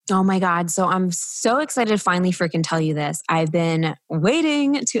Oh my God. So I'm so excited to finally freaking tell you this. I've been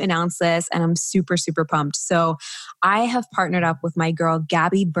waiting to announce this and I'm super, super pumped. So I have partnered up with my girl,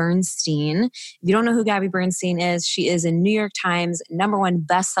 Gabby Bernstein. If you don't know who Gabby Bernstein is, she is a New York Times #1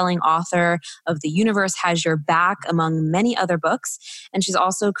 best-selling author of The Universe Has Your Back, among many other books. And she's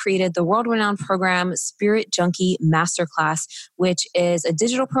also created the world-renowned program, Spirit Junkie Masterclass, which is a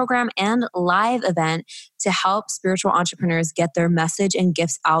digital program and live event to help spiritual entrepreneurs get their message and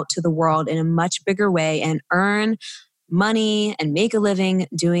gifts out to the world in a much bigger way and earn money and make a living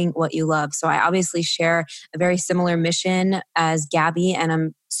doing what you love. So I obviously share a very similar mission as Gabby, and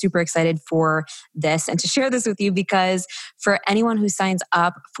I'm super excited for this and to share this with you because for anyone who signs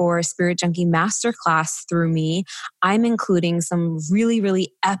up for Spirit Junkie Masterclass through me, I'm including some really,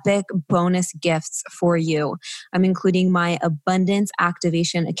 really epic bonus gifts for you. I'm including my Abundance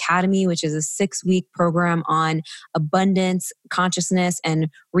Activation Academy, which is a 6-week program on abundance, consciousness, and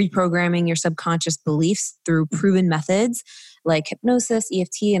reprogramming your subconscious beliefs through proven methods like hypnosis,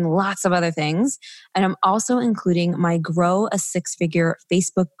 EFT, and lots of other things. And I'm also including my Grow a Six-Figure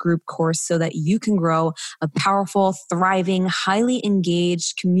Facebook group course so that you can grow a powerful, thriving, highly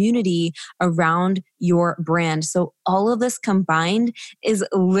engaged community around your brand. So all of this combined is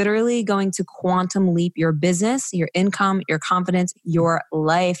literally going to quantum leap your business, your income, your confidence, your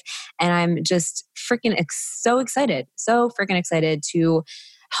life. And I'm just so excited to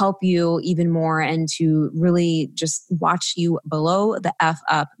help you even more and to really just watch you blow the F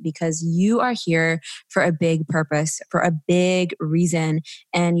up because you are here for a big purpose, for a big reason,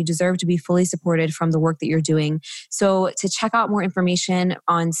 and you deserve to be fully supported from the work that you're doing. So to check out more information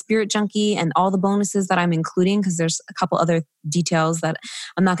on Spirit Junkie and all the bonuses that I'm including, because there's a couple other details that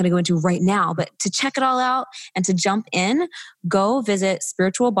I'm not going to go into right now, but to check it all out and to jump in, go visit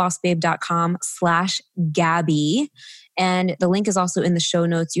spiritualbossbabe.com/Gabby. And the link is also in the show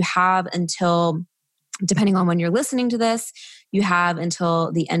notes. You have until, depending on when you're listening to this, you have until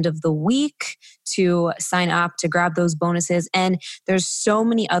the end of the week to sign up, to grab those bonuses. And there's so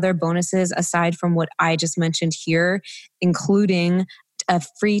many other bonuses aside from what I just mentioned here, including a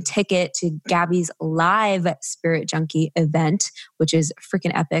free ticket to Gabby's live Spirit Junkie event, which is freaking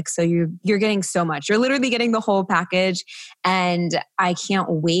epic. So you're getting so much. You're literally getting the whole package. And I can't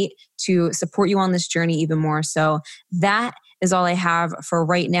wait to support you on this journey even more. So that is all I have for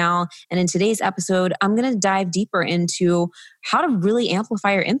right now. And in today's episode, I'm going to dive deeper into how to really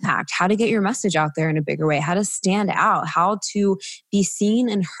amplify your impact, how to get your message out there in a bigger way, how to stand out, how to be seen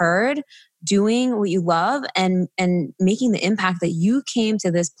and heard, doing what you love and making the impact that you came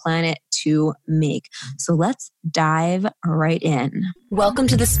to this planet to make. So let's dive right in. Welcome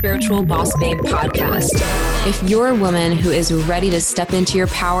to the Spiritual Boss Babe podcast. If you're a woman who is ready to step into your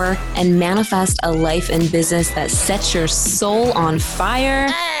power and manifest a life and business that sets your soul on fire,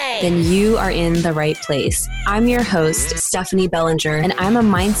 then you are in the right place. I'm your host, Stephanie Bellinger, and I'm a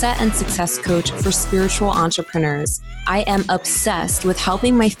mindset and success coach for spiritual entrepreneurs. I am obsessed with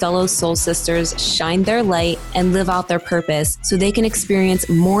helping my fellow soul sisters shine their light and live out their purpose so they can experience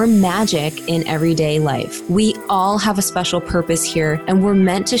more magic in everyday life. We all have a special purpose here, and we're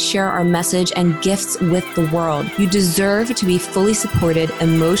meant to share our message and gifts with the world. You deserve to be fully supported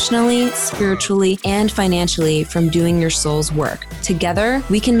emotionally, spiritually, and financially from doing your soul's work. Together,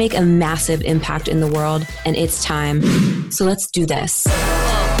 we can make a massive impact in the world, and it's time. So let's do this.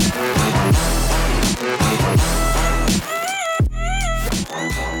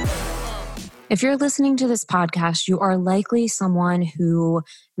 If you're listening to this podcast, you are likely someone who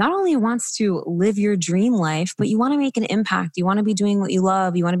not only wants to live your dream life, but you want to make an impact. You want to be doing what you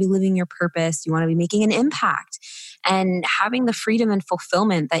love. You want to be living your purpose. You want to be making an impact and having the freedom and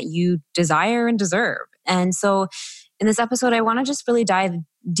fulfillment that you desire and deserve. And so in this episode, I want to just really dive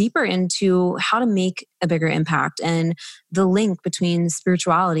deeper into how to make a bigger impact and the link between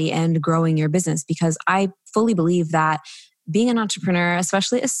spirituality and growing your business, because I fully believe that being an entrepreneur,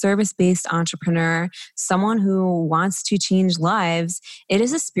 especially a service-based entrepreneur, someone who wants to change lives, it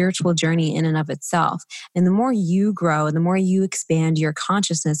is a spiritual journey in and of itself. And the more you grow, and the more you expand your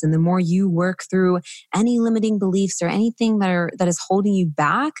consciousness, and the more you work through any limiting beliefs or anything that is holding you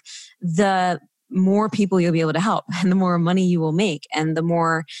back, the more people you'll be able to help and the more money you will make and the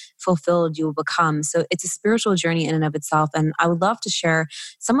more fulfilled you will become. So it's a spiritual journey in and of itself. And I would love to share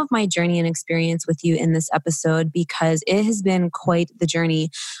some of my journey and experience with you in this episode because it has been quite the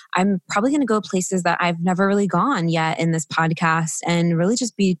journey. I'm probably going to go places that I've never really gone yet in this podcast and really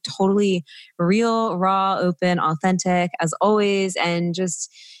just be totally real, raw, open, authentic as always, and just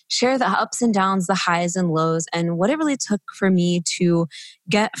share the ups and downs, the highs and lows, and what it really took for me to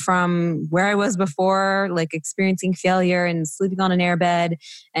get from where I was before, like experiencing failure and sleeping on an airbed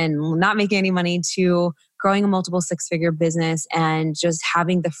and not making any money, to growing a multiple six-figure business and just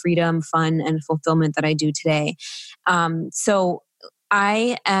having the freedom, fun, and fulfillment that I do today. So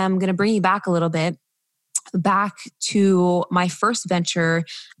I am going to bring you back a little bit, back to my first venture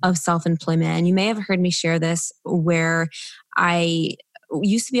of self-employment. And you may have heard me share this, where I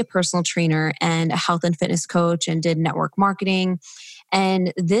used to be a personal trainer and a health and fitness coach and did network marketing.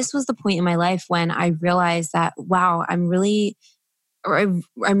 And this was the point in my life when I realized that, wow, I'm really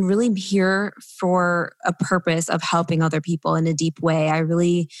here for a purpose of helping other people in a deep way. I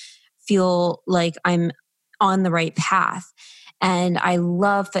really feel like I'm on the right path. And I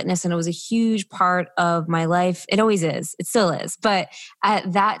love fitness, and it was a huge part of my life. It always is. It still is. But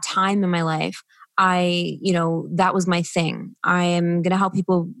at that time in my life, that was my thing. I am going to help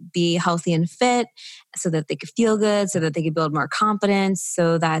people be healthy and fit so that they could feel good, so that they could build more confidence,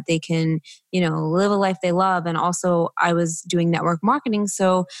 so that they can, live a life they love. And also I was doing network marketing.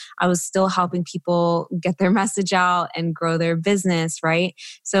 So I was still helping people get their message out and grow their business, right?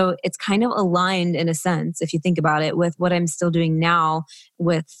 So it's kind of aligned in a sense, if you think about it, with what I'm still doing now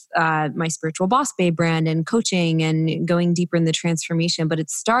with my Spiritual Boss Babe brand and coaching and going deeper in the transformation. But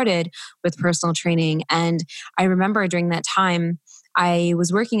it started with personal training. And I remember during that time, I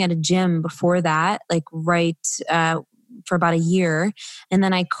was working at a gym before that, for about a year. And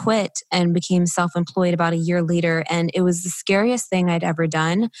then I quit and became self-employed about a year later. And it was the scariest thing I'd ever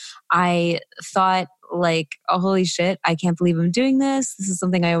done. I thought, oh, holy shit, I can't believe I'm doing this. This is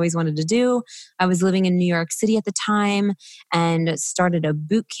something I always wanted to do. I was living in New York City at the time and started a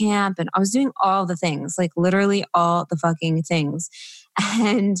boot camp. And I was doing all the things, literally all the fucking things.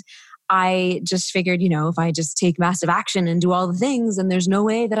 And I just figured, if I just take massive action and do all the things, then there's no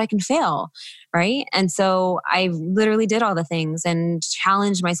way that I can fail, right? And so I literally did all the things and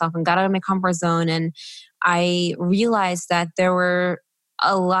challenged myself and got out of my comfort zone. And I realized that there were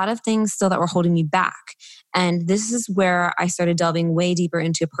a lot of things still that were holding me back. And this is where I started delving way deeper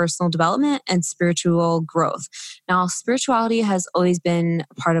into personal development and spiritual growth. Now, spirituality has always been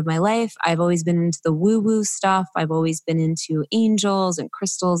a part of my life. I've always been into the woo-woo stuff. I've always been into angels and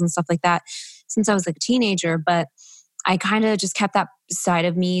crystals and stuff like that since I was a teenager. But I kind of just kept that side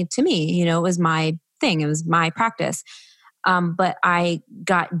of me to me. It was my thing. It was my practice. But I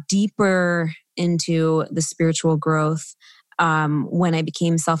got deeper into the spiritual growth when I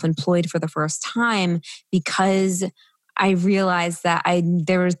became self-employed for the first time, because I realized that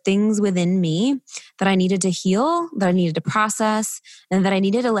there were things within me that I needed to heal, that I needed to process, and that I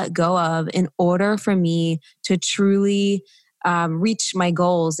needed to let go of in order for me to truly reach my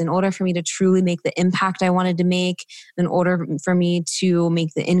goals, in order for me to truly make the impact I wanted to make, in order for me to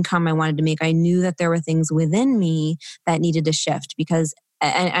make the income I wanted to make. I knew that there were things within me that needed to shift, because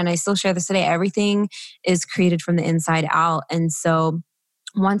and I still share this today, everything is created from the inside out. And so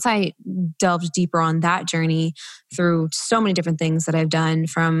once I delved deeper on that journey through so many different things that I've done,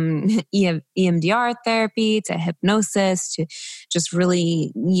 from EMDR therapy to hypnosis to just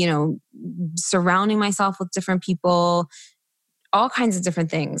really, surrounding myself with different people, all kinds of different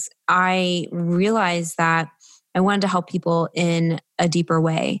things, I realized that I wanted to help people in a deeper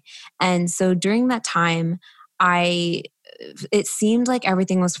way. And so during that time, it seemed like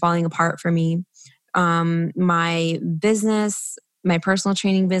everything was falling apart for me. My business, my personal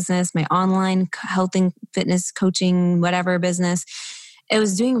training business, my online health and fitness coaching, whatever business, it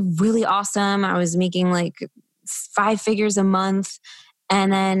was doing really awesome. I was making 5 figures a month.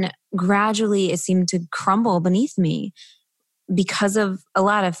 And then gradually it seemed to crumble beneath me because of a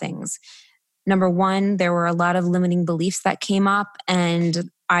lot of things. Number one, there were a lot of limiting beliefs that came up, and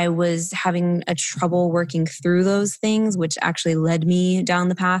I was having a trouble working through those things, which actually led me down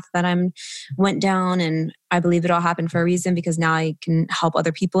the path that I went down. And I believe it all happened for a reason, because now I can help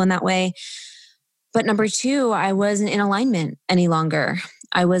other people in that way. But number two, I wasn't in alignment any longer.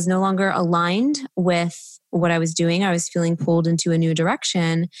 I was no longer aligned with what I was doing. I was feeling pulled into a new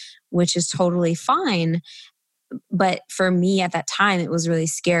direction, which is totally fine. But for me at that time, it was really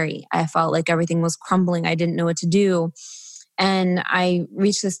scary. I felt like everything was crumbling. I didn't know what to do. And I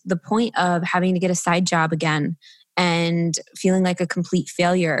reached the point of having to get a side job again and feeling like a complete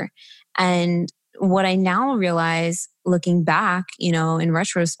failure. And what I now realize, looking back, in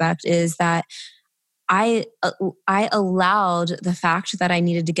retrospect, is that I allowed the fact that I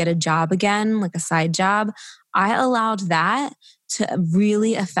needed to get a job again, like a side job. I allowed that to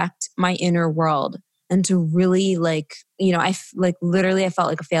really affect my inner world, and to really literally I felt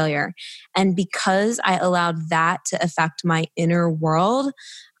like a failure. And because I allowed that to affect my inner world,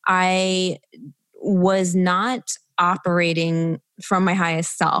 I was not operating from my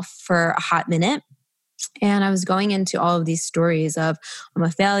highest self for a hot minute. And I was going into all of these stories of I'm a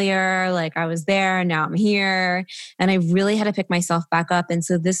failure, like I was there, now I'm here. And I really had to pick myself back up. And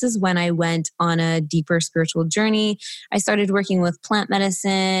so this is when I went on a deeper spiritual journey. I started working with plant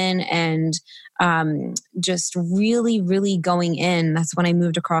medicine and just really, really going in. That's when I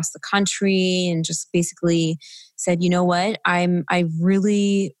moved across the country and just basically said, you know what, I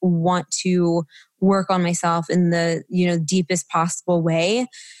really want to work on myself in the, deepest possible way,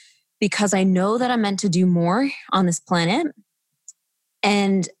 because I know that I'm meant to do more on this planet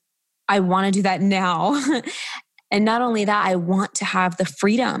and I want to do that now. And not only that, I want to have the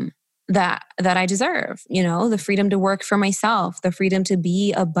freedom that I deserve, the freedom to work for myself, the freedom to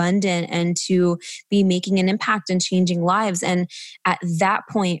be abundant and to be making an impact and changing lives. And at that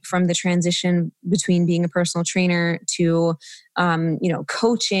point, from the transition between being a personal trainer to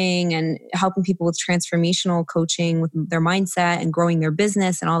coaching and helping people with transformational coaching with their mindset and growing their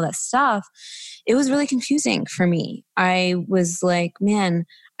business and all that stuff, it was really confusing for me. I was like, man,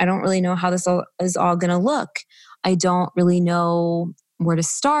 I don't really know how this is all going to look. I don't really know where to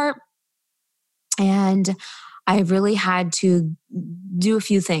start. And I really had to do a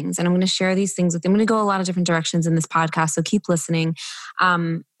few things. And I'm going to share these things with you. I'm going to go a lot of different directions in this podcast. So keep listening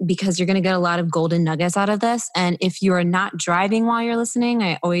because you're going to get a lot of golden nuggets out of this. And if you're not driving while you're listening,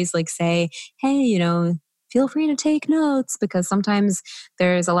 I always say, hey, feel free to take notes, because sometimes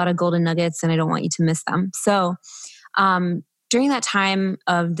there's a lot of golden nuggets and I don't want you to miss them. So during that time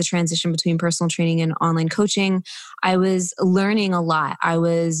of the transition between personal training and online coaching, I was learning a lot. I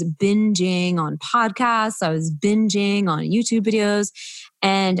was binging on podcasts. I was binging on YouTube videos.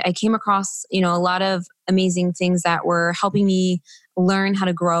 And I came across, a lot of amazing things that were helping me learn how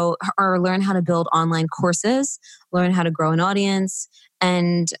to grow or learn how to build online courses, learn how to grow an audience,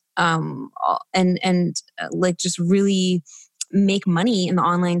 and just really make money in the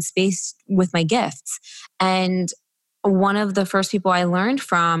online space with my gifts. And one of the first people I learned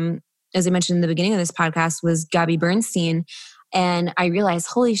from, as I mentioned in the beginning of this podcast, was Gabby Bernstein. And I realized,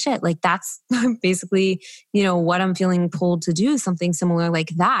 holy shit, that's basically, what I'm feeling pulled to do, something similar like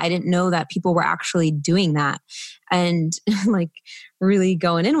that. I didn't know that people were actually doing that and really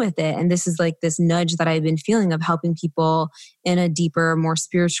going in with it. And this is this nudge that I've been feeling of helping people in a deeper, more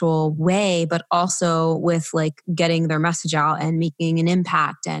spiritual way, but also with getting their message out and making an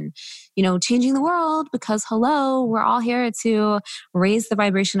impact and, changing the world, because hello, we're all here to raise the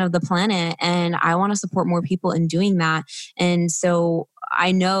vibration of the planet. And I want to support more people in doing that. And so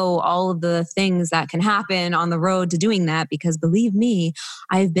I know all of the things that can happen on the road to doing that, because believe me,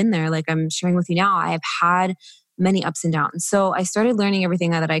 I've been there. Like I'm sharing with you now, I have had many ups and downs. So I started learning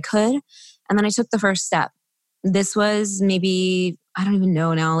everything that I could. And then I took the first step. This was maybe, I don't even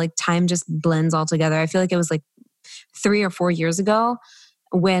know now, time just blends all together. I feel like it was 3 or 4 years ago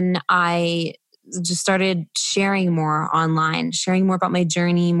when I just started sharing more online, sharing more about my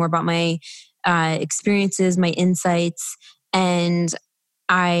journey, more about my experiences, my insights. And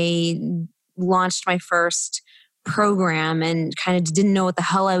I launched my first program and kind of didn't know what the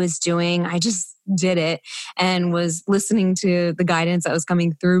hell I was doing. I just did it and was listening to the guidance that was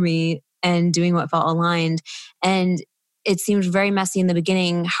coming through me and doing what felt aligned. And it seemed very messy in the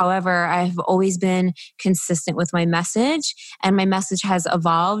beginning. However, I've always been consistent with my message, and my message has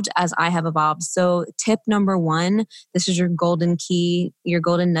evolved as I have evolved. So tip number 1, this is your golden key, your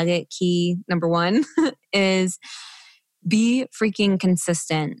golden nugget key number 1 is be freaking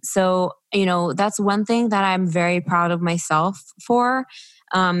consistent. So, that's one thing that I'm very proud of myself for,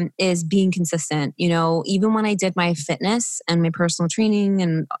 is being consistent. Even when I did my fitness and my personal training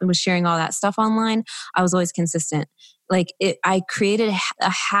and was sharing all that stuff online, I was always consistent. I created a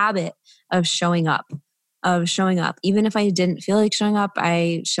habit of showing up. Even if I didn't feel like showing up,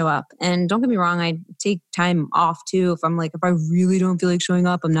 I show up. And don't get me wrong, I take time off too. If I really don't feel like showing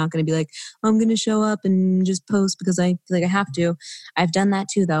up, I'm not going to be I'm going to show up and just post because I feel like I have to. I've done that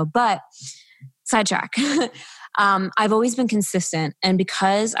too though. But sidetrack. I've always been consistent. And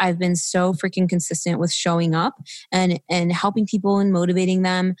because I've been so freaking consistent with showing up and helping people and motivating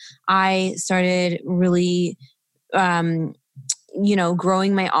them, I started really, growing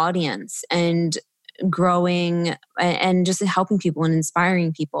my audience and growing and just helping people and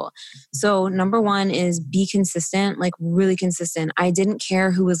inspiring people. So number 1 is be consistent, really consistent. I didn't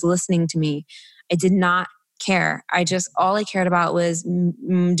care who was listening to me. I did not care. All I cared about was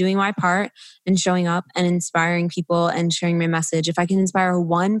doing my part and showing up and inspiring people and sharing my message. If I can inspire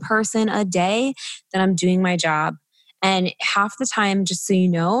one person a day, then I'm doing my job. And half the time, just so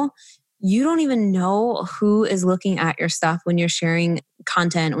you don't even know who is looking at your stuff when you're sharing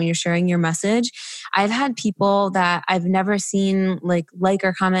content, when you're sharing your message, I've had people that I've never seen like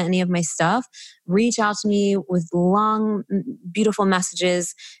or comment any of my stuff reach out to me with long, beautiful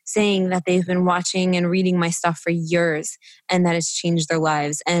messages saying that they've been watching and reading my stuff for years and that it's changed their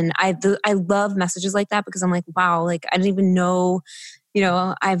lives. And I love messages like that because I'm like, wow, like I didn't even know,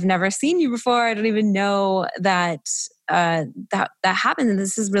 I've never seen you before. I don't even know that that happened. And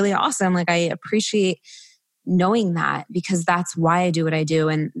this is really awesome. Like I appreciate knowing that because that's why I do what I do.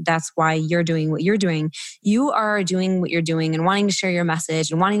 And that's why you're doing what you're doing. You are doing what you're doing and wanting to share your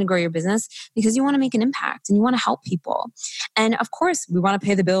message and wanting to grow your business because you want to make an impact and you want to help people. And of course, we want to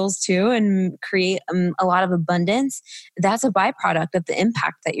pay the bills too and create a lot of abundance. That's a byproduct of the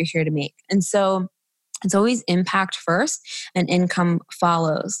impact that you're here to make. And so it's always impact first and income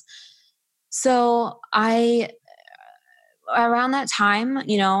follows. So around that time,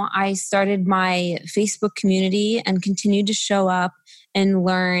 I started my Facebook community and continued to show up and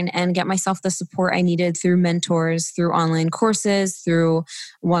learn and get myself the support I needed through mentors, through online courses, through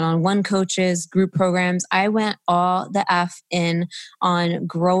one-on-one coaches, group programs. I went all the F in on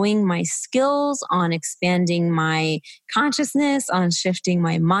growing my skills, on expanding my consciousness, on shifting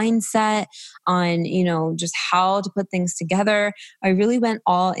my mindset, on, just how to put things together. I really went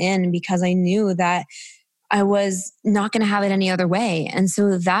all in because I knew that I was not going to have it any other way. And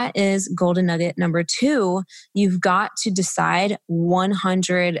so that is golden nugget number 2. You've got to decide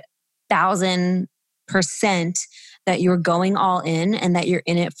 100,000% that you're going all in and that you're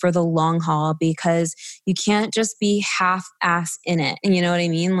in it for the long haul because you can't just be half-ass in it. And you know what I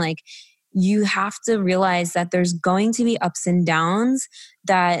mean? Like you have to realize that there's going to be ups and downs,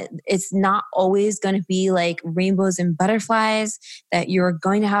 that it's not always going to be like rainbows and butterflies, that you're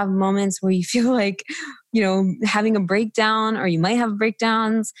going to have moments where you feel like, having a breakdown or you might have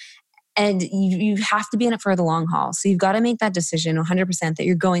breakdowns. And you have to be in it for the long haul. So you've got to make that decision 100% that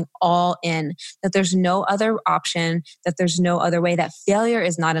you're going all in, that there's no other option, that there's no other way, that failure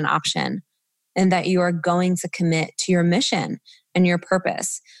is not an option, and that you are going to commit to your mission and your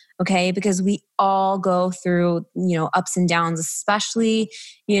purpose. Okay. Because we all go through, ups and downs, especially,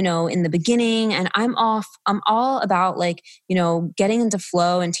 in the beginning. And I'm all about like, getting into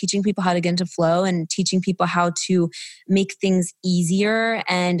flow and teaching people how to get into flow and teaching people how to make things easier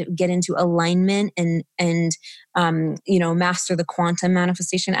and get into alignment and master the quantum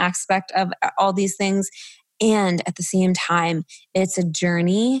manifestation aspect of all these things. And at the same time, it's a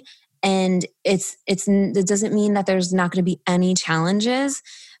journey, and it doesn't mean that there's not going to be any challenges.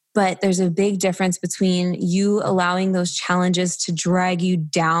 But there's a big difference between you allowing those challenges to drag you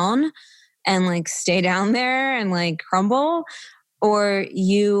down and like stay down there and like crumble, or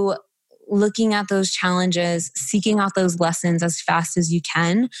you looking at those challenges, seeking out those lessons as fast as you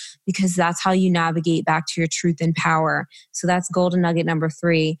can, because that's how you navigate back to your truth and power. So that's golden nugget number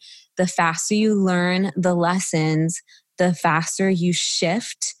 3. The faster you learn the lessons, the faster you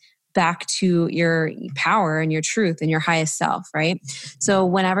shift back to your power and your truth and your highest self, right? So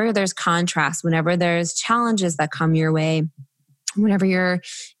whenever there's contrast, whenever there's challenges that come your way, whenever you're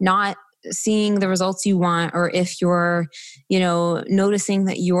not seeing the results you want, or if you're, noticing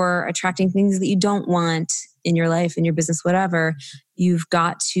that you're attracting things that you don't want in your life, in your business, whatever, you've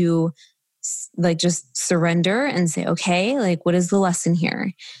got to like just surrender and say, okay, like what is the lesson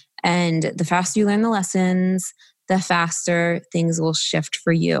here? And the faster you learn the lessons, the faster things will shift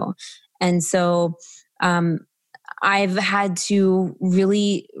for you. And so I've had to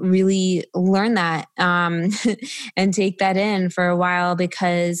really, really learn that and take that in for a while,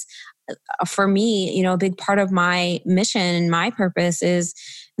 because for me, a big part of my mission and my purpose is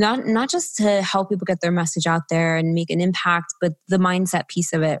not just to help people get their message out there and make an impact, but the mindset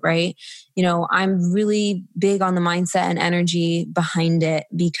piece of it, right? I'm really big on the mindset and energy behind it,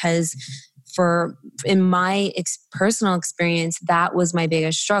 because in my personal experience, that was my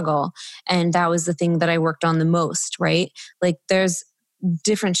biggest struggle. And that was the thing that I worked on the most, right? Like there's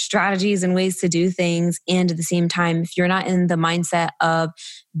different strategies and ways to do things. And at the same time, if you're not in the mindset of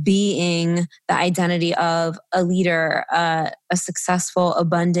being the identity of a leader, a successful,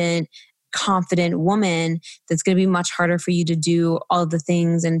 abundant, confident woman, that's going to be much harder for you to do all the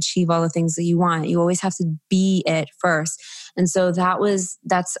things and achieve all the things that you want. You always have to be it first. And so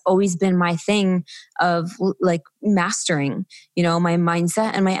that's always been my thing of like mastering, my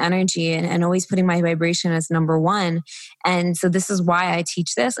mindset and my energy, and always putting my vibration as number 1. And so this is why I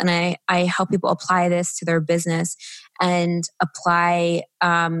teach this, and I help people apply this to their business and apply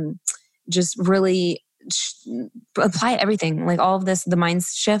just really apply everything, like all of this, the mind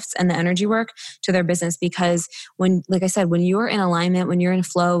shifts and the energy work to their business. Because when, like I said, when you're in alignment, when you're in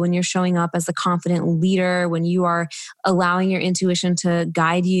flow, when you're showing up as a confident leader, when you are allowing your intuition to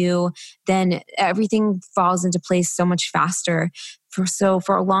guide you, then everything falls into place so much faster.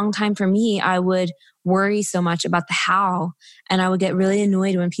 For a long time for me, I would worry so much about the how. And I would get really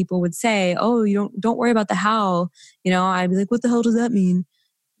annoyed when people would say, oh, you don't worry about the how. I'd be like, what the hell does that mean?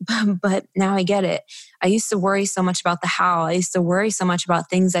 But now I get it. I used to worry so much about the how. I used to worry so much about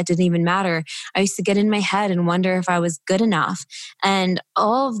things that didn't even matter. I used to get in my head and wonder if I was good enough. And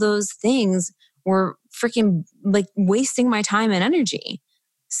all of those things were freaking like wasting my time and energy.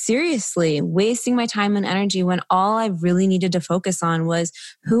 Seriously, wasting my time and energy when all I really needed to focus on was,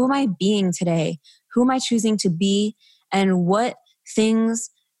 who am I being today? Who am I choosing to be? And what things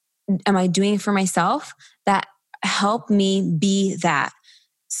am I doing for myself that help me be that?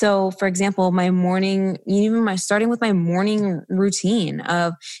 So, for example, starting with my morning routine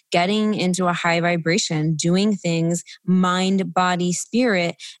of getting into a high vibration, doing things, mind, body,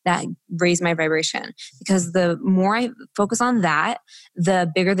 spirit, that raise my vibration. Because the more I focus on that,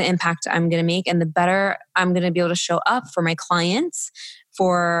 the bigger the impact I'm going to make and the better I'm going to be able to show up for my clients,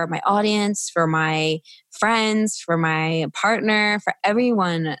 for my audience, for my friends, for my partner, for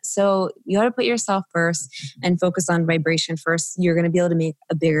everyone. So you got to put yourself first and focus on vibration first. You're going to be able to make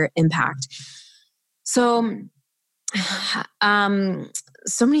a bigger impact. So,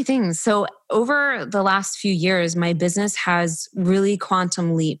 so many things. So over the last few years, my business has really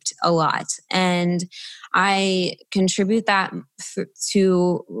quantum leaped a lot. And I contribute that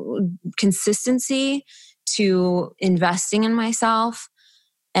to consistency, to investing in myself,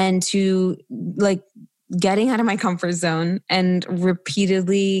 and to like getting out of my comfort zone and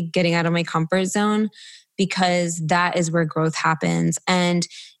repeatedly getting out of my comfort zone, because that is where growth happens. And,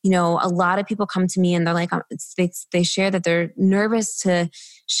 a lot of people come to me and they're like, they share that they're nervous to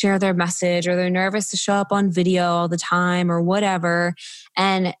share their message, or they're nervous to show up on video all the time or whatever.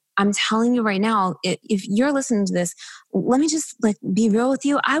 And I'm telling you right now, if you're listening to this, let me just be real with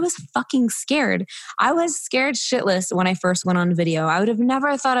you. I was fucking scared. I was scared shitless when I first went on video. I would have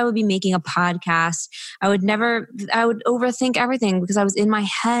never thought I would be making a podcast. I would overthink everything because I was in my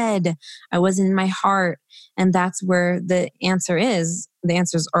head. I wasn't in my heart. And that's where the answer is. The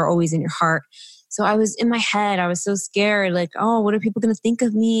answers are always in your heart. So I was in my head. I was so scared. Like, oh, what are people going to think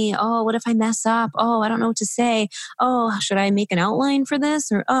of me? Oh, what if I mess up? Oh, I don't know what to say. Oh, should I make an outline for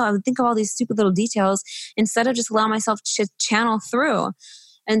this? Or, oh, I would think of all these stupid little details instead of just allow myself to channel through.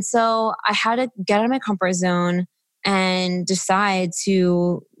 And so I had to get out of my comfort zone and decide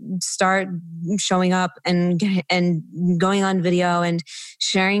to start showing up and going on video and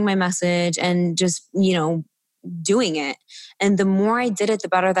sharing my message and just, doing it. And the more I did it, the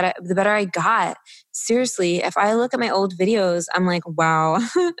better I got. Seriously, if I look at my old videos, I'm like, wow.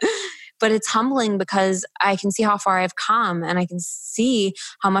 But it's humbling because I can see how far I've come and I can see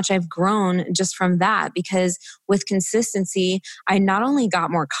how much I've grown just from that. Because with consistency, I not only got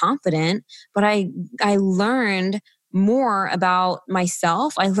more confident, but I learned more about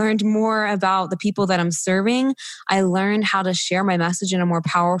myself. I learned more about the people that I'm serving. I learned how to share my message in a more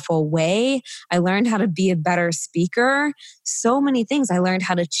powerful way. I learned how to be a better speaker. So many things. I learned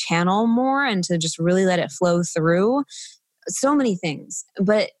how to channel more and to just really let it flow through. So many things.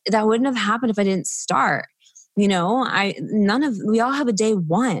 But that wouldn't have happened if I didn't start. We all have a day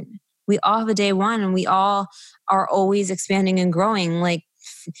one. We all have a day one, and we all are always expanding and growing. Like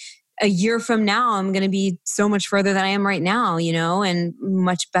a year from now, I'm going to be so much further than I am right now, and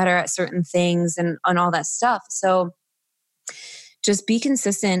much better at certain things and all that stuff. So just be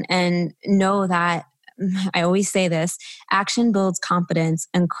consistent and know that, I always say this, action builds confidence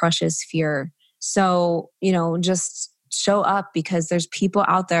and crushes fear. So, just show up, because there's people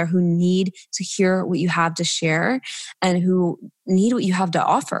out there who need to hear what you have to share and who need what you have to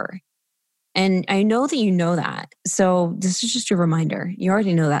offer. And I know that you know that. So this is just your reminder. You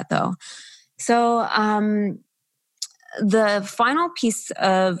already know that though. So the final piece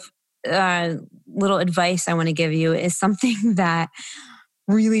of little advice I want to give you is something that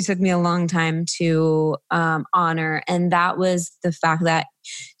really took me a long time to honor. And that was the fact that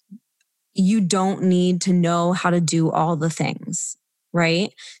you don't need to know how to do all the things.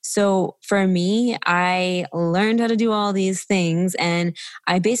 Right? So for me, I learned how to do all these things, and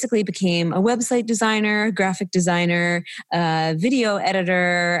I basically became a website designer, graphic designer, video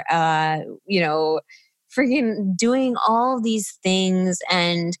editor, freaking doing all of these things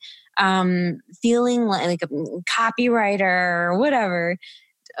and feeling like a copywriter or whatever,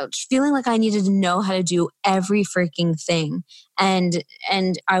 feeling like I needed to know how to do every freaking thing. And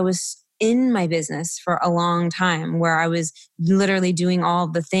I was in my business for a long time where I was literally doing all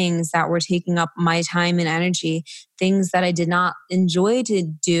the things that were taking up my time and energy, things that I did not enjoy to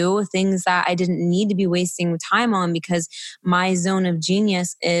do, things that I didn't need to be wasting time on, because my zone of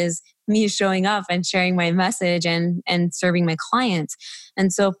genius is me showing up and sharing my message and serving my clients.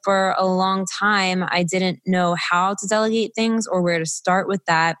 And so for a long time, I didn't know how to delegate things or where to start with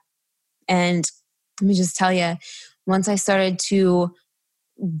that. And let me just tell you, once I started to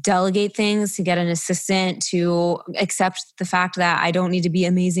delegate things, to get an assistant, to accept the fact that I don't need to be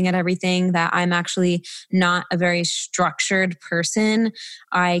amazing at everything, that I'm actually not a very structured person,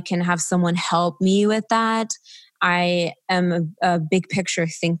 I can have someone help me with that. I am a big picture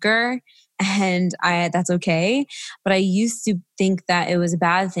thinker, and that's okay. But I used to think that it was a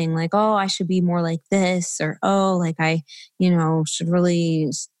bad thing, like, oh, I should be more like this, or oh, like I, should really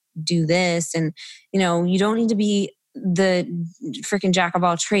do this. And, you don't need to be the freaking jack of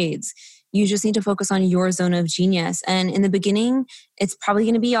all trades. You just need to focus on your zone of genius. And in the beginning, it's probably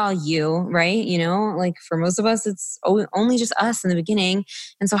going to be all you, right? Like for most of us, it's only just us in the beginning.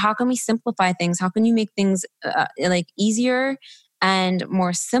 And so how can we simplify things? How can you make things like easier and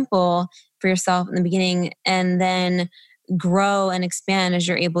more simple for yourself in the beginning, and then grow and expand as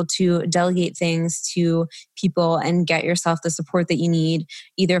you're able to delegate things to people and get yourself the support that you need,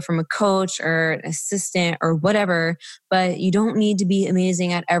 either from a coach or an assistant or whatever. But you don't need to be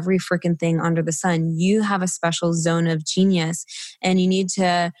amazing at every freaking thing under the sun. You have a special zone of genius, and you need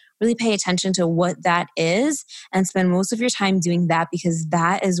to really pay attention to what that is and spend most of your time doing that, because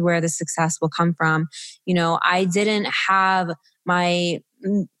that is where the success will come from. I didn't have my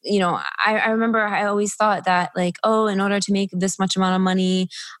I remember I always thought that, like, oh, in order to make this much amount of money,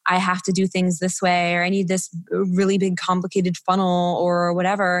 I have to do things this way, or I need this really big complicated funnel or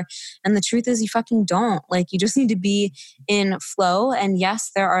whatever. And the truth is you fucking don't. Like, you just need to be in flow. And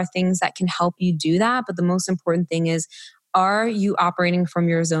yes, there are things that can help you do that. But the most important thing is, are you operating from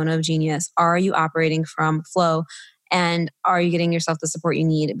your zone of genius? Are you operating from flow? And are you getting yourself the support you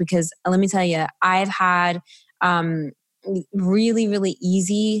need? Because let me tell you, I've had really, really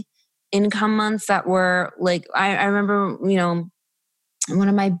easy income months that were like, I remember, one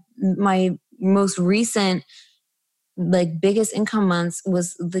of my most recent, like, biggest income months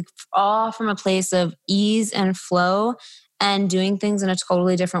was like all from a place of ease and flow and doing things in a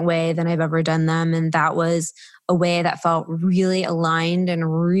totally different way than I've ever done them. And that was a way that felt really aligned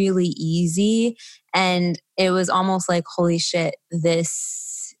and really easy. And it was almost like, holy shit, it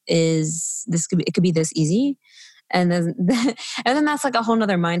could be this easy. And then, and then that's like a whole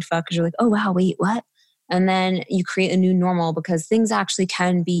nother mind fuck, because you're like, oh wow, wait, what? And then you create a new normal because things actually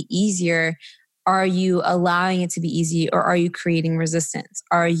can be easier. Are you allowing it to be easy, or are you creating resistance?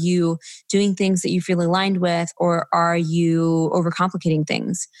 Are you doing things that you feel aligned with, or are you overcomplicating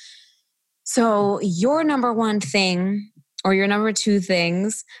things? So your number one thing, or your number two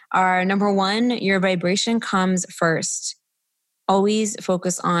things are, number one, your vibration comes first. Always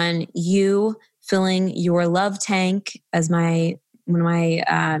focus on you filling your love tank. As one of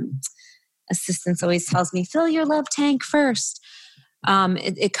my assistants always tells me, fill your love tank first.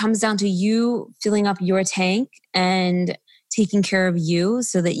 It comes down to you filling up your tank and taking care of you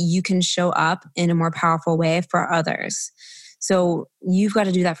so that you can show up in a more powerful way for others. So you've got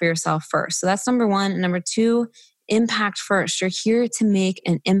to do that for yourself first. So that's number one. And number two, impact first. You're here to make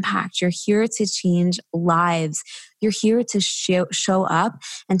an impact. You're here to change lives. You're here to show up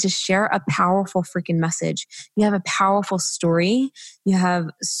and to share a powerful freaking message. You have a powerful story. You have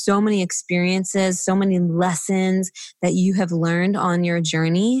so many experiences, so many lessons that you have learned on your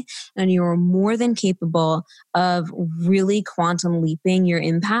journey, and you are more than capable of really quantum leaping your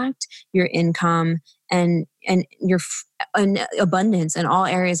impact, your income, and your abundance in all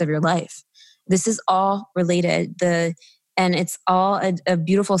areas of your life. This is all related. And it's all a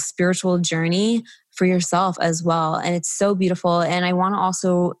beautiful spiritual journey for yourself as well. And it's so beautiful. And I want to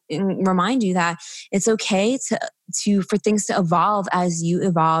also remind you that it's okay for things to evolve as you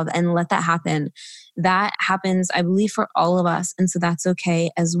evolve, and let that happen. That happens, I believe, for all of us. And so that's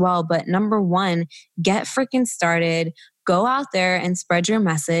okay as well. But number one, get freaking started. Go out there and spread your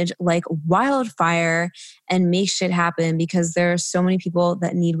message like wildfire and make shit happen, because there are so many people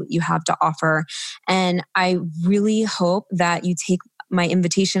that need what you have to offer. And I really hope that you take my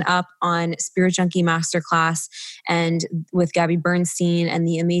invitation up on Spirit Junkie Masterclass and with Gabby Bernstein and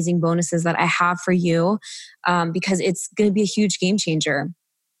the amazing bonuses that I have for you, because it's going to be a huge game changer.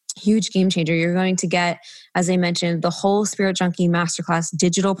 Huge game changer. You're going to get, as I mentioned, the whole Spirit Junkie Masterclass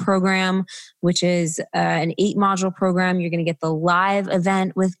digital program, which is an 8-module program. You're going to get the live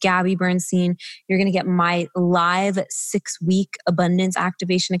event with Gabby Bernstein. You're going to get my live 6-week Abundance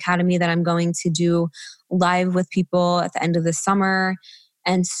Activation Academy that I'm going to do live with people at the end of the summer,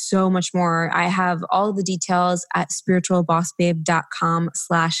 and so much more. I have all of the details at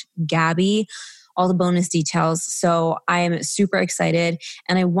spiritualbossbabe.com/Gabby. All the bonus details. So I am super excited,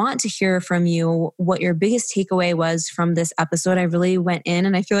 and I want to hear from you what your biggest takeaway was from this episode. I really went in,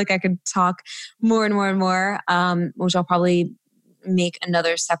 and I feel like I could talk more and more and more, which I'll probably make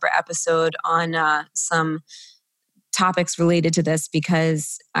another separate episode on some topics related to this,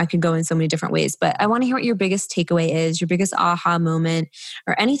 because I could go in so many different ways. But I want to hear what your biggest takeaway is, your biggest aha moment,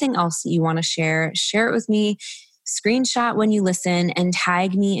 or anything else that you want to share. Share it with me. Screenshot when you listen and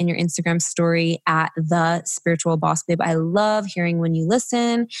tag me in your Instagram story at The Spiritual Boss Babe. I love hearing when you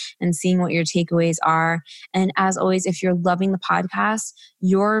listen and seeing what your takeaways are. And as always, if you're loving the podcast,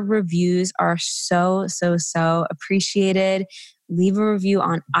 your reviews are so appreciated. Leave a review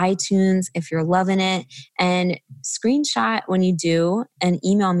on iTunes if you're loving it, and screenshot when you do and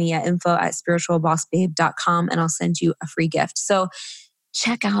email me at info@spiritualbossbabe.com, and I'll send you a free gift. So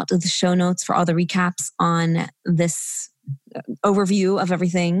check out the show notes for all the recaps on this overview of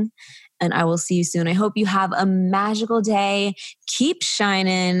everything. And I will see you soon. I hope you have a magical day. Keep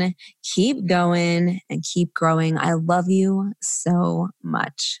shining, keep going, and keep growing. I love you so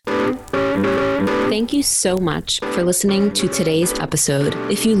much. Thank you so much for listening to today's episode.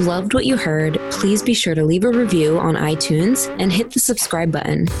 If you loved what you heard, please be sure to leave a review on iTunes and hit the subscribe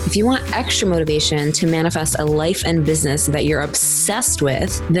button. If you want extra motivation to manifest a life and business that you're obsessed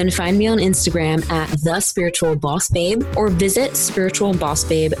with, then find me on Instagram at The Spiritual Boss Babe, or visit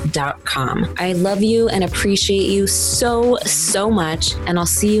spiritualbossbabe.com. I love you and appreciate you so much, and I'll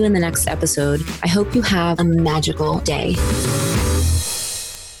see you in the next episode. I hope you have a magical day.